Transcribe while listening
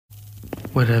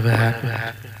Whatever happened.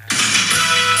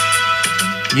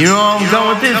 You know where I'm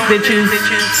going with this, bitches.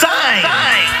 Sign!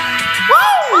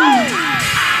 Woo!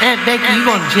 Aunt Becky, you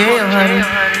going to jail, honey.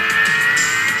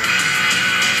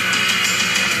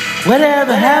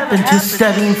 Whatever happened to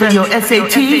studying for your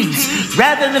SATs?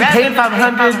 Rather than paying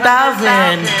 $500,000,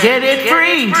 get it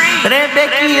free. But Aunt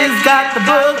Becky has got the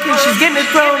book and she's getting it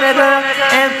thrown at her.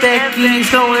 Aunt Becky's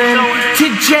going to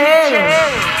jail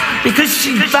because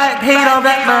she paid all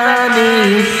that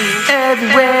money.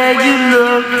 Everywhere you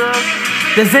look,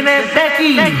 there's an Aunt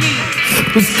Becky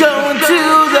who's going to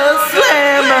the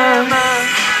slammer.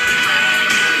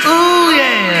 Ooh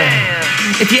yeah.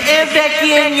 If you're Aunt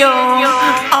Becky and you're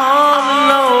all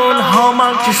alone,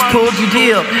 Hallmark just pulled your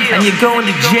deal and you're going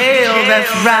to jail, that's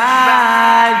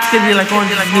right. It's gonna be like Orange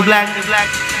is the New Black.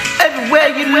 Everywhere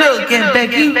you look, Aunt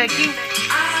Becky,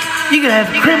 you're gonna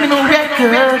have a criminal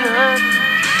record.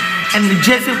 And the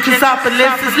Jesse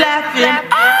Chrysopolis is laughing.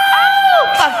 Oh,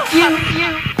 fuck you.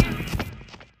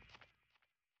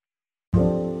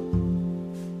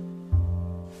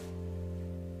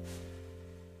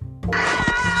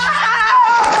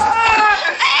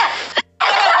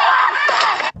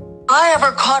 I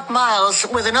ever caught Miles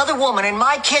with another woman in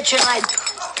my kitchen,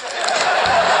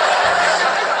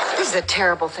 This is a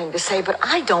terrible thing to say, but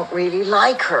I don't really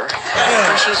like her.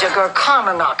 She's a girl,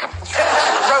 karma knocking.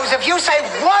 Rose, if you say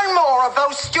one more of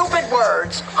those stupid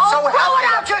words, so blow it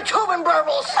out your tube and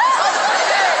burbles.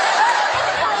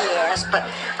 Yes, but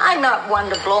I'm not one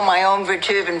to blow my own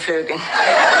Vertuvenflugen.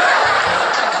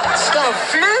 So,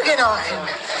 Flugenachen.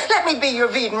 Let me be your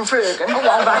Wiedenflugen. Oh,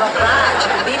 all right. You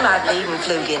can be my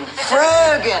Wiedenflugen.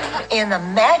 Frugen, in the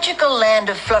magical land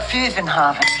of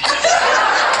Flufuvenhaven.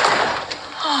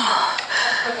 Oh,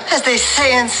 as they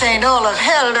say in St. Olaf,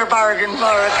 Helderbargen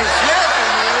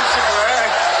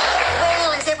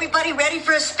Well, is everybody ready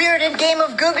for a spirited game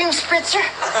of Guggenspritzer?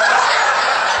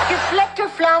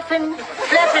 Geflekterflaffen,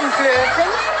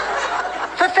 Fleffenflöfen,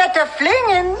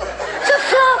 Verfetterflingen,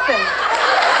 Zerflaffen.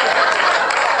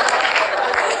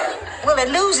 Well, it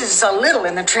loses a little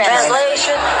in the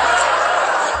translation.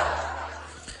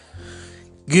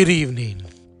 Good evening.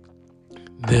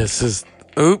 This is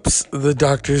the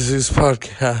Dr. Zeus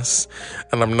podcast,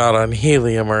 and I'm not on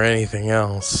helium or anything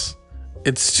else.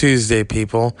 It's Tuesday,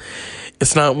 people.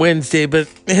 It's not Wednesday, but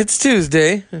it's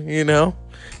Tuesday, you know.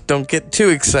 Don't get too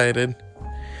excited.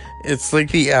 It's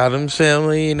like the Addams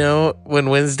Family, you know, when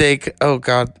Wednesday... Oh,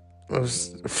 God. I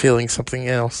was feeling something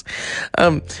else.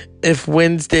 If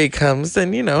Wednesday comes,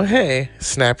 then, you know, hey,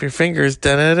 snap your fingers.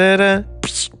 Da-da-da-da.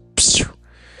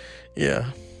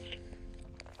 Yeah.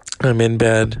 I'm in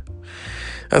bed.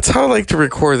 That's how I like to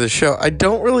record the show. I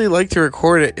don't really like to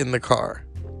record it in the car.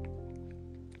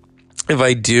 If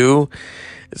I do,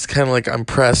 it's kind of like I'm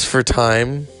pressed for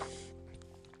time.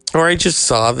 Or I just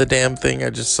saw the damn thing. I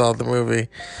just saw the movie.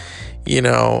 You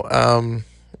know,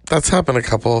 that's happened a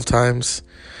couple of times.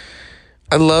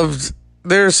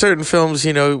 There are certain films,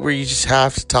 you know, where you just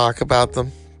have to talk about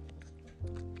them.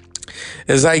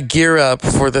 As I gear up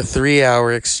for the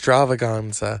 3-hour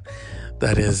extravaganza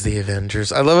that is The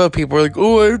Avengers. I love how people are like,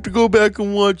 oh, I have to go back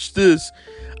and watch this.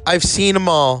 I've seen them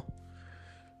all.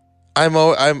 I've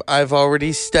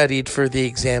already studied for the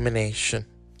examination.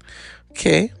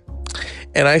 Okay.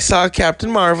 And I saw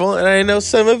Captain Marvel, and I know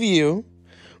some of you,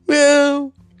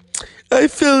 well, I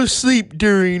fell asleep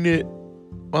during it.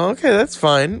 Well, okay, that's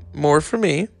fine. More for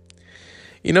me.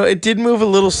 You know, it did move a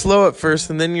little slow at first,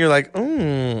 and then you're like,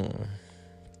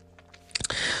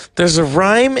 there's a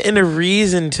rhyme and a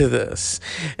reason to this.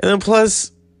 And then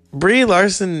plus, Brie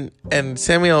Larson and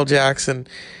Samuel L. Jackson,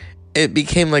 it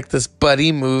became like this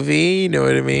buddy movie, you know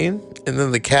what I mean? And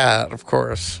then the cat, of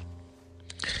course.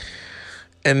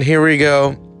 And here we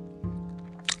go.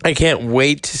 I can't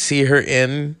wait to see her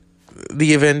in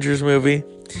the Avengers movie.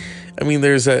 I mean,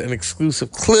 there's an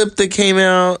exclusive clip that came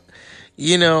out,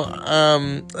 you know,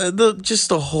 just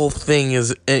the whole thing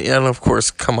is, and of course,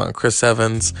 come on, Chris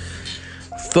Evans,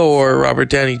 Thor, Robert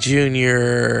Downey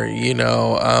Jr., you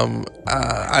know,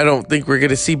 I don't think we're going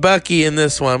to see Bucky in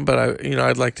this one, but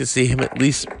I'd like to see him at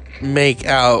least make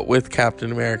out with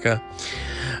Captain America,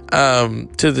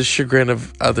 to the chagrin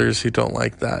of others who don't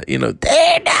like that, you know,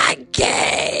 they're not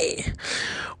gay.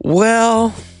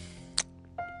 Well,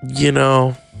 you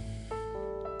know,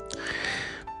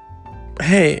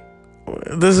 hey,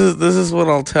 this is what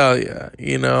I'll tell you,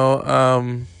 you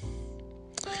know,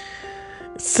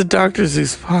 it's the Dr.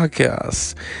 Zeus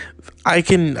podcast. I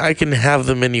can have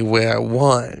them any way I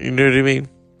want, you know what I mean?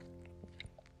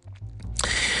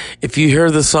 If you hear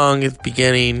the song at the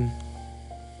beginning,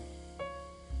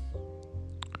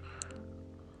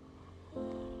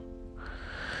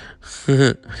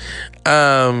 Yeah.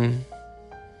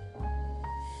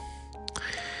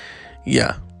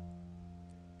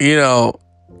 You know,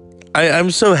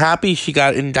 I'm so happy she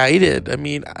got indicted. I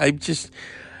mean, it's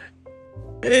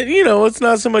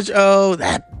not so much, oh,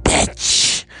 that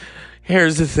bitch.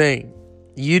 Here's the thing.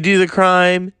 You do the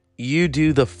crime, you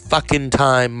do the fucking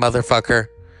time, motherfucker.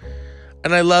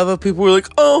 And I love how people were like,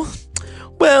 oh,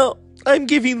 well, I'm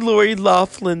giving Lori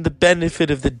Loughlin the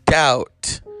benefit of the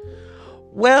doubt.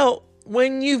 Well,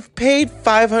 when you've paid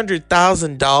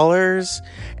 $500,000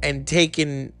 and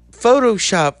taken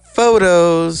Photoshop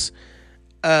photos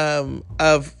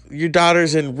of your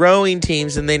daughters in rowing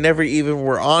teams and they never even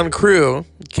were on crew,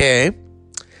 okay,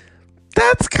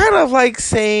 that's kind of like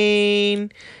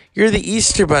saying you're the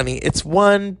Easter Bunny. It's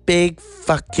one big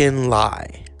fucking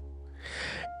lie.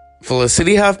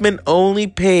 Felicity Huffman only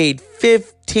paid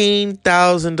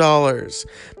 $15,000.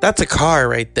 That's a car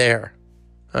right there.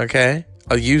 Okay?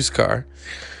 A used car.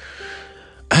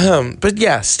 But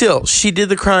yeah, still, she did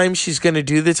the crime. She's going to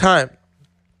do the time.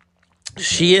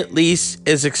 She at least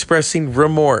is expressing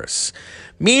remorse.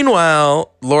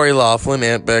 Meanwhile, Lori Loughlin,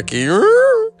 Aunt Becky,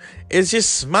 is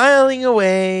just smiling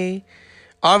away.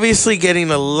 Obviously getting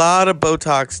a lot of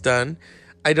Botox done.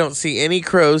 I don't see any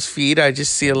crow's feet. I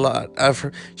just see a lot of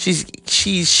her. She's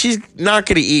not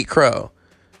going to eat crow.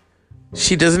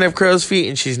 She doesn't have crow's feet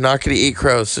and she's not going to eat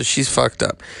crow, so she's fucked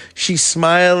up. She's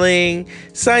smiling,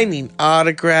 signing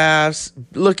autographs,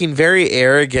 looking very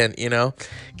arrogant, you know.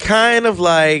 Kind of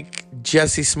like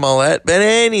Jussie Smollett, but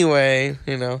anyway,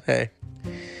 you know, hey.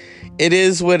 It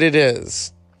is what it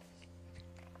is.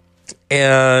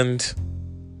 And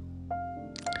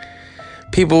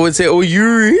people would say, oh,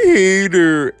 you're a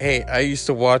hater. Hey, I used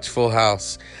to watch Full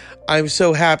House. I'm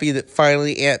so happy that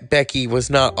finally Aunt Becky was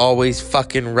not always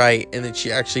fucking right and that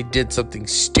she actually did something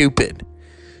stupid.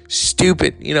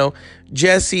 Stupid. You know,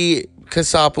 Jesse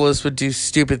Kasopoulos would do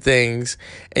stupid things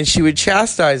and she would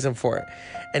chastise him for it.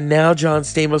 And now John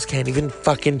Stamos can't even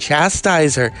fucking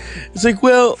chastise her. It's like,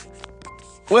 well,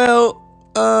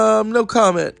 no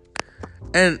comment.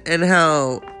 And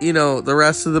how, you know, the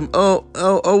rest of them,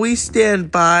 we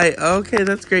stand by. Okay,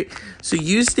 that's great. So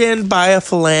you stand by a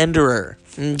philanderer,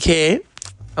 okay?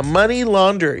 A money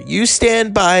launderer. You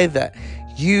stand by that.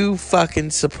 You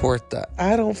fucking support that.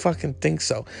 I don't fucking think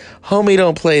so. Homie,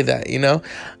 don't play that, you know?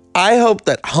 I hope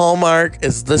that Hallmark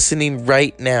is listening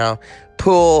right now.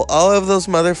 Pull all of those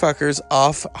motherfuckers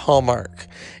off Hallmark,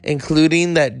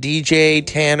 including that DJ,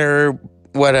 Tanner,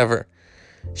 whatever.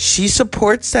 She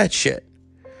supports that shit.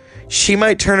 She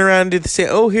might turn around and do the same.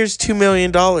 Oh, here's $2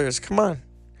 million. Come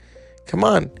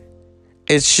on.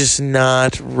 It's just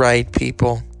not right,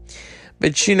 people.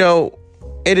 But you know,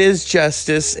 it is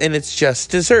justice and it's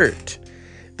just dessert.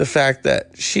 The fact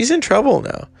that she's in trouble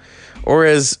now. Or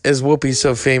as Whoopi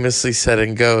so famously said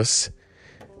in Ghost,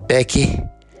 Becky,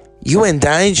 you in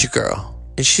danger, girl.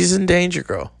 And she's in danger,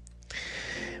 girl.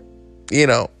 You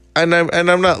know, and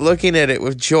I'm not looking at it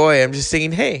with joy. I'm just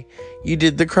thinking, hey, you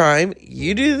did the crime,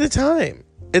 you do the time.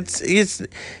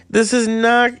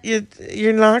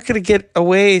 You're not going to get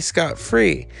away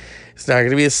scot-free. It's not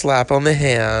going to be a slap on the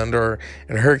hand, or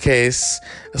in her case,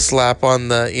 a slap on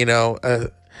the, you know,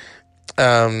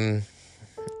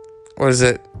 what is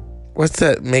it? What's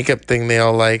that makeup thing they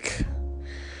all like?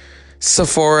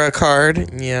 Sephora card,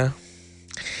 yeah.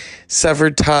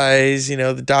 Severed ties, you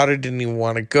know, the daughter didn't even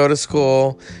want to go to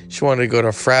school. She wanted to go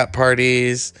to frat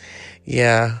parties.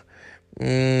 Yeah.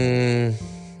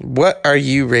 What are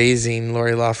you raising,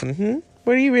 Lori Loughlin?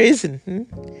 What are you raising?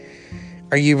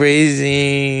 Are you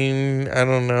raising, I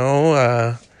don't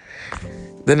know,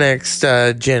 the next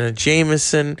Jenna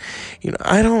Jameson? You know,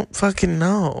 I don't fucking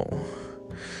know.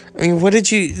 I mean, what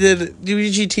did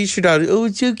you teach your daughter? Oh,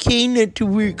 it's okay not to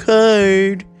work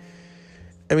hard.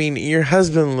 I mean, your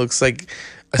husband looks like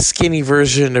a skinny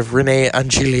version of Renee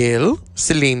Angelil,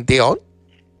 Celine Dion.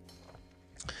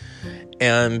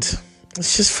 And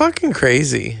it's just fucking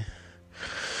crazy.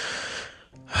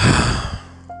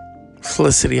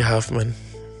 Felicity Huffman.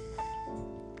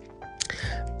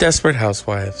 Desperate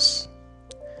Housewives.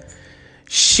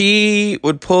 She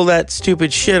would pull that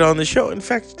stupid shit on the show. In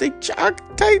fact, they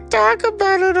talk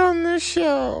about it on the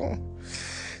show.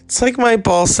 It's like my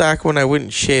ball sack when I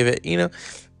wouldn't shave it. You know,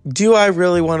 do I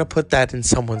really want to put that in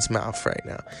someone's mouth right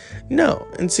now? No.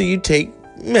 And so you take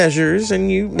measures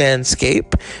and you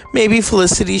manscape. Maybe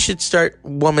Felicity should start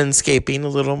womanscaping a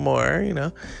little more, you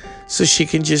know, so she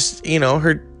can just, you know,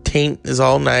 her taint is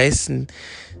all nice and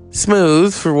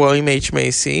smooth for William H.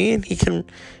 Macy, and he can,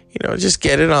 you know, just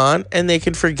get it on, and they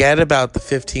can forget about the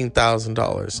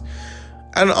 $15,000.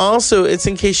 And also, it's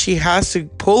in case she has to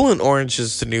pull an Orange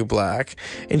is the New Black,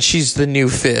 and she's the new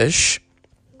fish,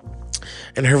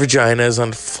 and her vagina is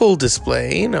on full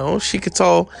display, she gets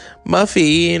all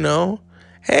muffy,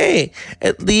 hey,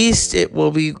 at least it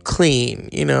will be clean,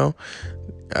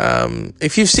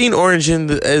 if you've seen Orange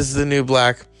as the New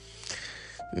Black,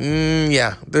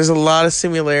 yeah, there's a lot of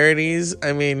similarities.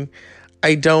 I mean,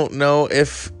 I don't know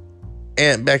if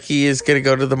Aunt Becky is going to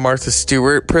go to the Martha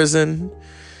Stewart prison.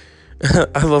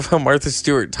 I love how Martha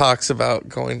Stewart talks about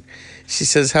she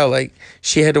says how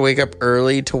she had to wake up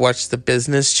early to watch the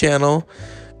Business Channel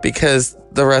because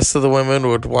the rest of the women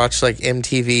would watch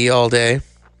MTV all day.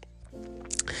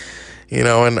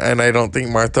 And I don't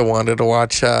think Martha wanted to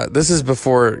watch, this is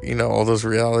before, all those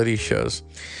reality shows.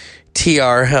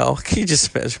 TR hell. Can you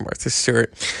just imagine Martha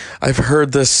Stewart? I've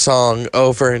heard this song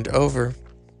over and over.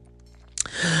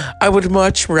 I would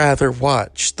much rather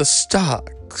watch the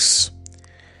stocks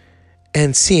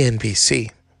and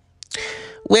CNBC.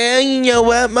 Well, you know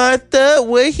what, Martha?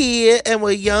 We're here and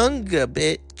we're younger,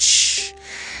 bitch.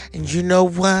 And you know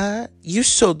what? You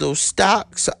sold those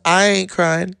stocks, so I ain't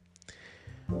crying.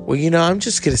 Well, I'm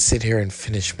just going to sit here and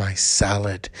finish my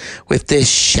salad with this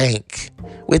shank.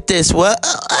 With this what?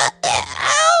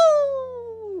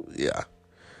 Yeah.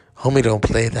 Homie, don't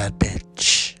play that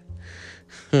bitch.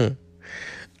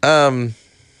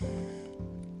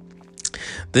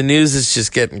 The news is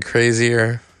just getting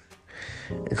crazier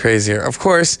and crazier. Of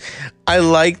course, I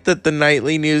like that the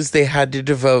nightly news, they had to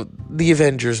devote the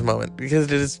Avengers moment because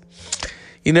it is,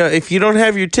 if you don't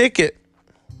have your ticket,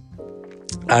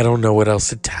 I don't know what else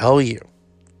to tell you.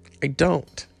 I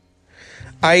don't.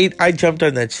 I jumped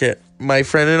on that shit. My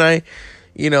friend and I,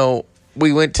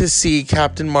 we went to see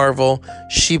Captain Marvel.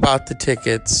 She bought the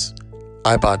tickets.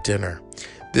 I bought dinner.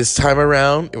 This time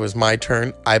around, it was my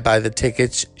turn. I buy the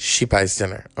tickets. She buys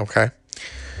dinner. Okay?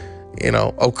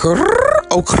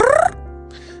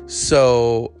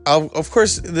 So, of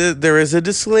course, there is a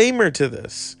disclaimer to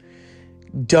this.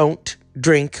 Don't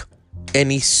drink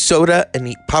any soda and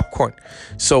eat popcorn.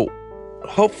 So,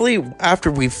 hopefully,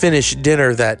 after we finish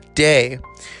dinner that day,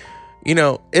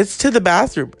 it's to the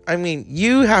bathroom. I mean,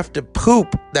 you have to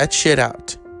poop that shit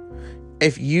out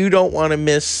if you don't want to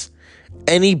miss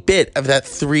any bit of that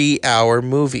 3-hour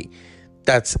movie.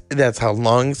 That's how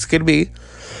long it's gonna be.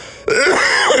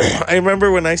 I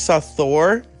remember when I saw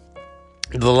Thor,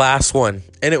 the last one,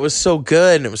 and it was so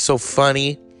good and it was so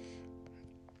funny,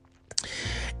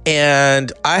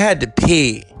 and I had to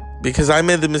pee because I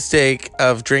made the mistake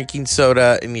of drinking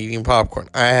soda and eating popcorn.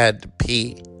 I had to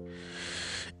pee,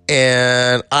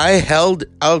 and I held it.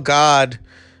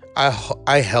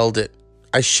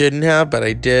 I shouldn't have, but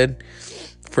I did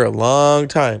for a long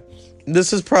time.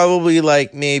 This is probably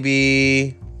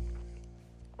maybe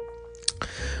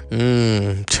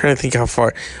trying to think how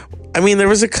far. I mean, there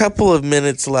was a couple of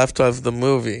minutes left of the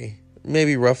movie,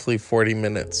 maybe roughly 40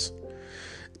 minutes.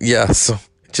 Yeah, so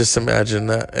just imagine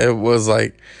that.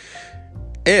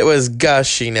 It was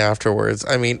gushing afterwards.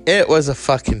 I mean, it was a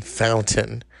fucking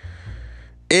fountain.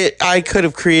 I could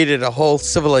have created a whole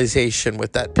civilization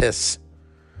with that piss.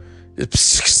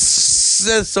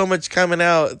 There's so much coming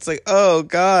out. It's oh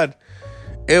god,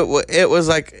 it was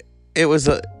like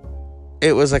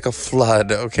a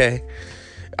flood. Okay,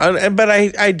 but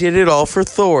I did it all for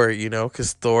Thor,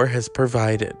 because Thor has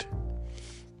provided.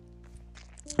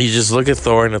 You just look at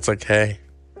Thor and it's hey,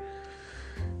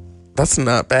 that's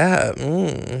not bad.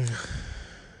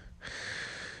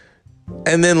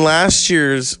 And then last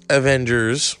year's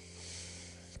Avengers,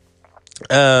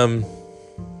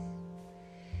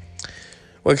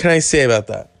 what can I say about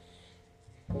that?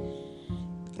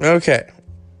 Okay.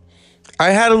 I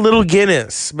had a little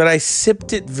Guinness, but I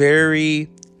sipped it very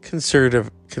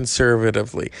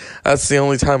conservatively. That's the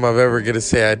only time I've ever going to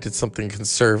say I did something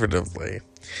conservatively.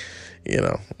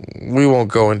 We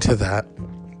won't go into that.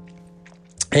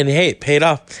 And hey, it paid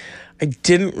off. I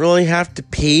didn't really have to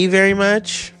pee very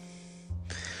much.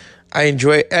 I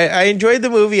enjoyed the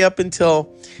movie up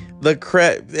until the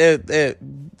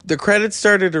credits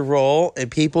started to roll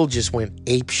and people just went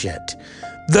apeshit.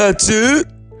 That's it?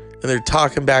 And they're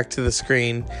talking back to the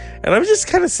screen. And I'm just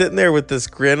kind of sitting there with this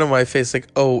grin on my face like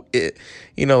Nicole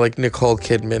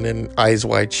Kidman in Eyes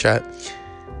Wide Shut.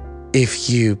 If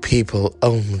you people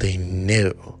only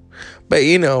knew. But,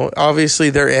 obviously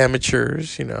they're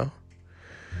amateurs,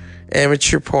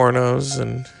 Amateur pornos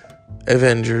and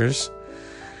Avengers.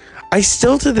 I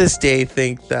still to this day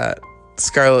think that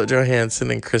Scarlett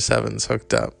Johansson and Chris Evans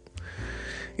hooked up.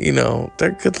 They're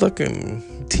a good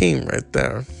looking team right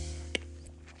there.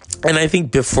 And I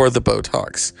think before the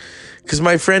Botox. Because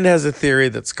my friend has a theory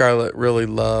that Scarlett really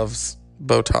loves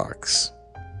Botox.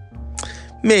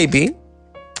 Maybe.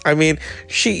 I mean,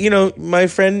 my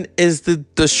friend is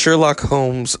the Sherlock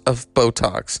Holmes of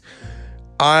Botox.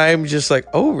 I'm just like,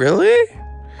 oh, really?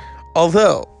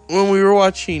 Although, when we were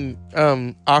watching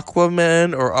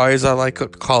Aquaman, or as I like to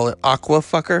call it,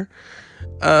 Aquafucker,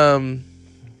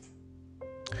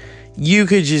 you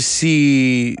could just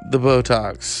see the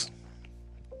Botox.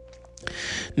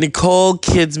 Nicole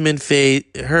Kidman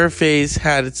her face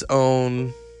had its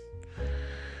own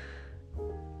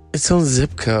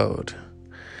zip code.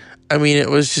 I mean, it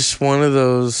was just one of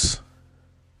those.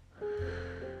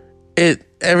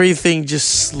 Everything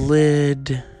just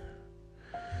slid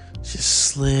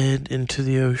into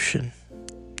the ocean.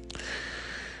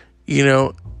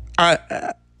 I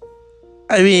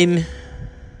mean,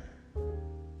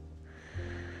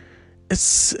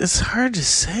 it's hard to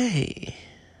say.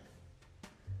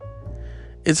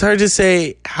 It's hard to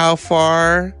say how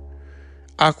far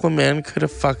Aquaman could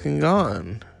have fucking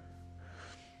gone.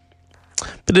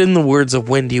 But in the words of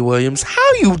Wendy Williams,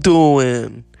 how you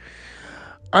doing?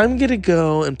 I'm gonna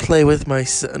go and play with my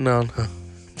son. No,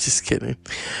 just kidding.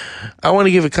 I want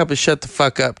to give a cup of shut the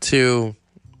fuck up to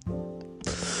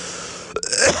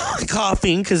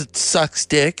coughing because it sucks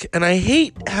dick. And I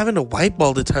hate having to wipe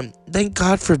all the time. Thank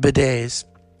God for bidets.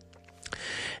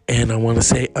 And I want to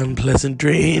say unpleasant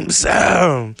dreams.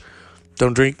 Don't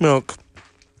drink milk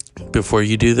before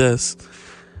you do this.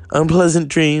 Unpleasant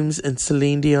dreams and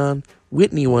Celine Dion.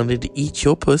 Whitney wanted to eat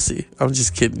your pussy. I'm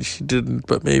just kidding. She didn't,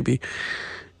 but maybe.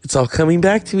 It's all coming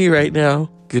back to me right now.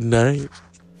 Good night.